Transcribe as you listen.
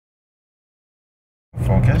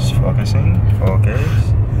Focus, focusing, focus,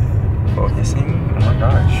 focusing. Oh my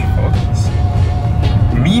gosh, focus.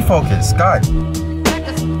 Me focus, God.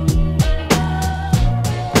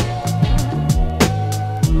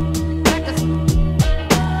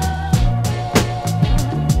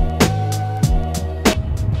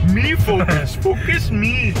 Me focus, focus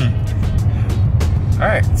me.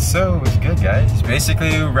 Alright, so it's good, guys.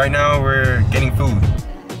 Basically, right now we're getting food.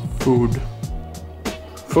 Food.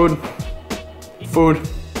 Food. Food.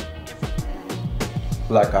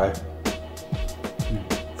 Black eye.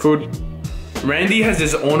 Food. Randy has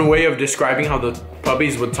his own way of describing how the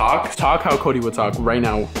puppies would talk. Talk how Cody would talk right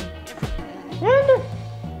now. You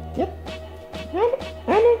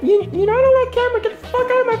know I don't like camera. Get the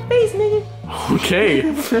fuck out of my face, nigga. Okay.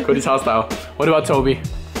 Cody's hostile. What about Toby?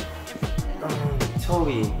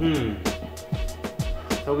 Toby,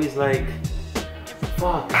 Toby's like,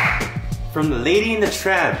 fuck. From the Lady in the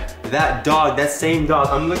Tramp, that dog, that same dog.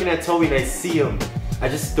 I'm looking at Toby and I see him. I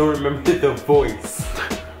just don't remember the voice.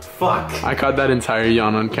 Fuck. I caught that entire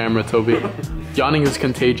yawn on camera, Toby. Yawning is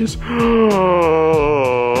contagious. I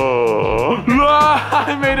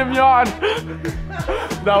made him yawn.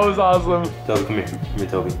 That was awesome. Toby, come here. Come here,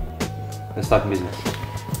 Toby. Let's talk business.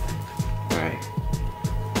 Alright.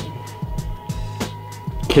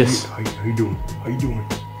 Kiss. How you doing? How you doing?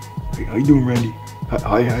 How you doing, Randy?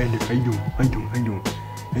 How you doing? How you doing? How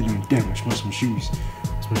you doing? Damn, I smell some shoes.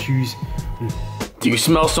 Some shoes. Do you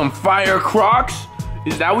smell some fire crocs?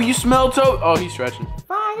 Is that what you smell, Toby? Oh, he's stretching.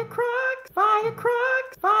 Fire crocs, fire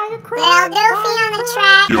crocs, fire crocs. Little Doofy on the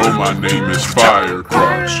track. Yo, my name is Fire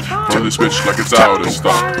Crocs. Run this bitch like it's out of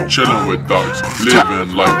stock. Chillin' with dogs,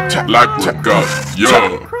 living life like with God.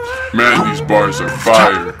 Yo, man, these bars are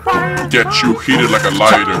fire. Get you heated like a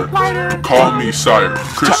lighter. Call me sire,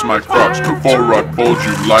 Chris my Crocs before I fold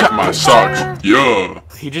you like my socks. Yo.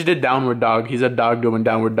 He just did downward dog. He's a dog doing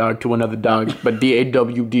downward dog to another dog. But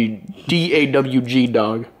D-A-W-G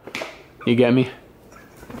dog. You get me?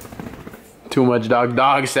 Too much dog.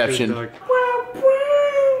 Dogception. I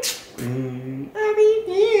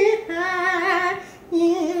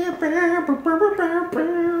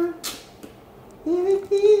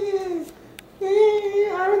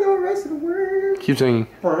don't know the rest of the words. Keep singing.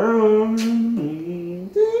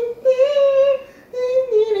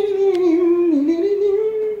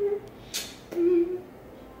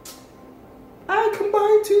 I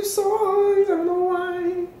combined two songs, I don't know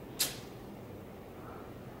why.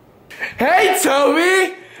 Hey,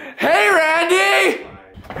 Toby! Hey, Randy!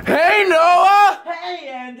 Hey, Noah! Hey,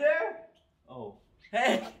 Ander! Oh.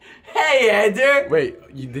 Hey! Hey, Ander!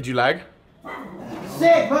 Wait, did you lag?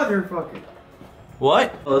 Sick motherfucker.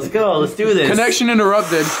 What? Let's go, let's do this. Connection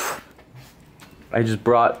interrupted. I just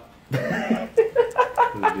brought...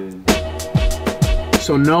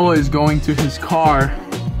 So Noah is going to his car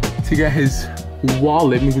to get his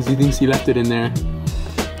wallet because he thinks he left it in there.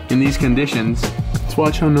 In these conditions. Let's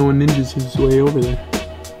watch how Noah ninjas his way over there.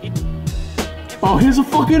 Oh, here's a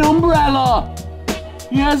fucking umbrella!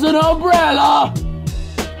 He has an umbrella!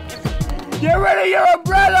 Get rid of your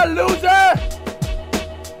umbrella, loser!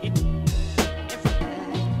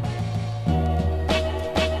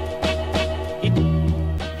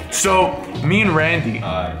 So, me and Randy,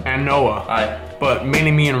 and Noah, but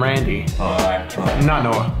mainly me and Randy, not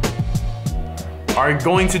Noah, are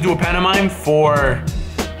going to do a pantomime for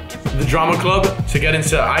the Drama Club to get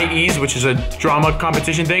into IEs, which is a drama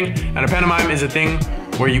competition thing, and a pantomime is a thing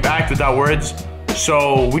where you act without words.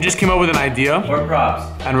 So we just came up with an idea, Or props.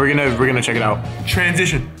 and we're gonna check it out.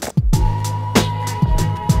 Transition.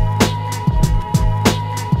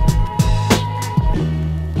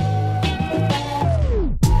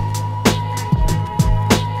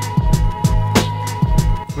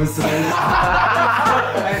 Little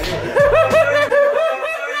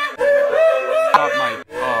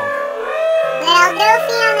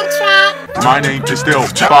Doofy on the track. My name is still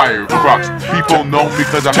Fire Crocs. People know me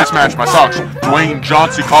because I mismatch my socks. Dwayne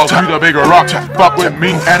Johnson calls me the bigger rock. Fuck with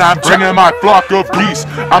me and I'm bringing my flock of peace.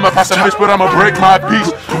 I'm a pacifist but I'ma break my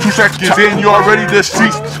peace. 2 seconds in, you're already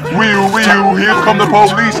deceased. Wee-oo, here come the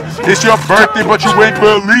police. It's your birthday but you ain't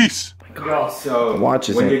police. So, Watch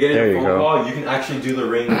this when you're getting there a you phone go. call, you can actually do the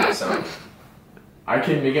ring sound. I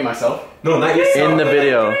can make it myself. No, not yourself. In the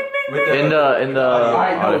video. With the, In the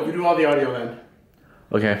Alright, no, audio. you do all the audio then.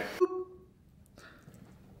 Okay.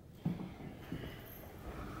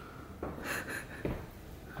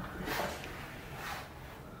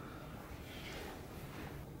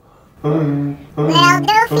 Little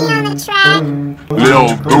Doofy on the track.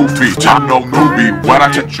 Lil Goofy, I'm no newbie. When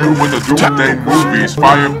I hit you with the doof-day movies,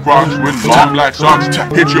 fire crocs with long black socks,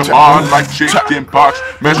 hit you hard like chicken pox.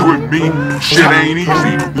 Mess with me, shit ain't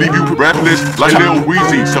easy. Leave you breathless like Lil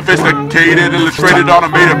Weezy. Sophisticated, illustrated,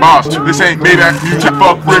 automated boss. This ain't Maybach music,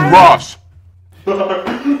 fuck Rick Ross.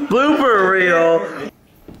 Blooper reel.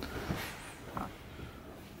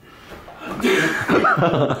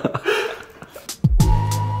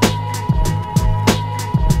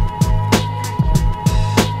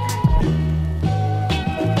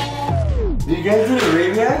 Did you guys do the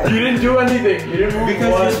ring yet? You didn't do anything. You didn't move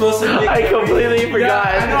Because you're supposed to make I completely forgot.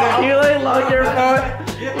 Yeah, You like locked your phone.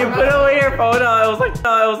 You put away your phone. I was like.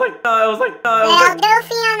 Little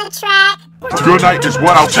Doofy on the track. Good night is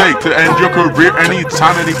what I'll take to end your career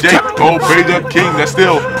anytime, any day. Obey the king that's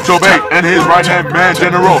still Toby and his right hand man,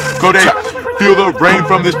 General Cody. Feel the rain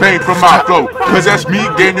from this pain from my flow. Possess me,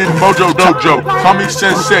 gaining mojo dojo. Call me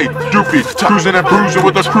sensei, doofy, cruising and bruising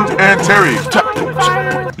with the crew and Terry.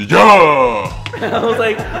 Yeah! I was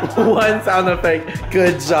like, one sound effect.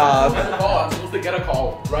 Good job. I'm supposed to get a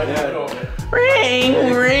call right in the middle of it.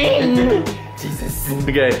 Ring, ring. Jesus.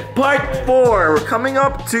 Okay, part 4. We're coming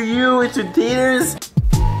up to you, entertainers.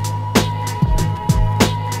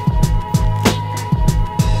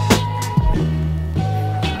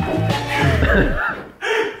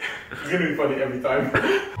 It's gonna be funny every time.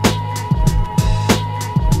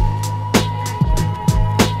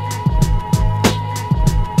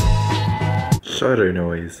 Shutter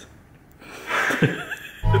noise.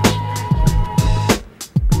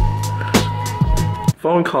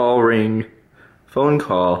 Phone call, ring. Phone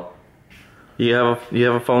call. You have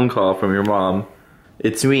a phone call from your mom.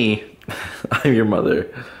 It's me. I'm your mother.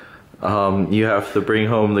 You have to bring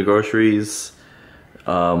home the groceries.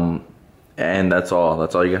 And that's all.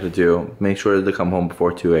 That's all you got to do. Make sure to come home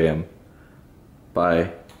before 2 a.m.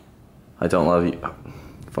 Bye. I don't love you.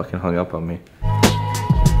 Fucking hung up on me.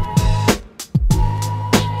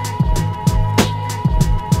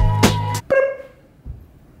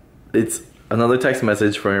 It's another text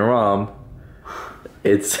message from your mom.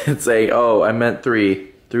 It's saying, oh, I meant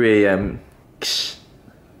 3 a.m.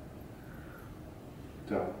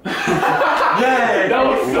 Yeah, that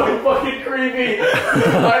was so fucking creepy.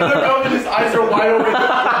 I look up and his eyes are wide open.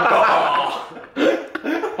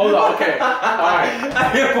 Hold on, okay. Alright.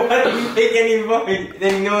 I don't want to make any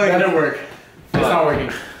noise. That didn't work. It's not working.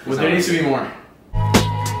 Well, there needs to be more.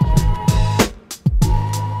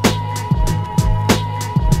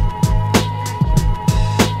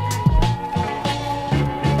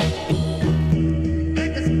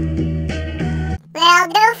 Little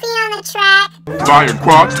Doofy on the track. Fire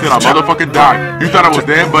crocs till I motherfucking die. You thought I was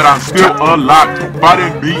dead, but I'm still alive.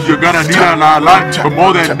 Fighting me, you're gonna need an ally. But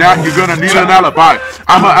more than that, you're gonna need an alibi.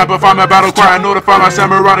 I'm a amplify my battle cry, I notify my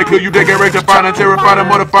samurai to kill you, they get rectified and terrified and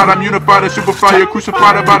mortified. I'm unified and superfied, you're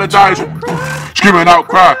crucified about to die. Screaming out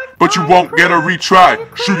cry, but you won't get a retry.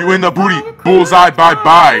 Shoot you in the booty, bullseye,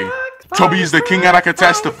 bye-bye. Toby is the king and I can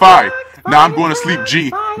testify. Now I'm going to sleep,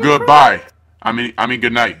 G. Goodbye. I mean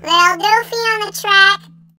good night. Little Doofy on the track.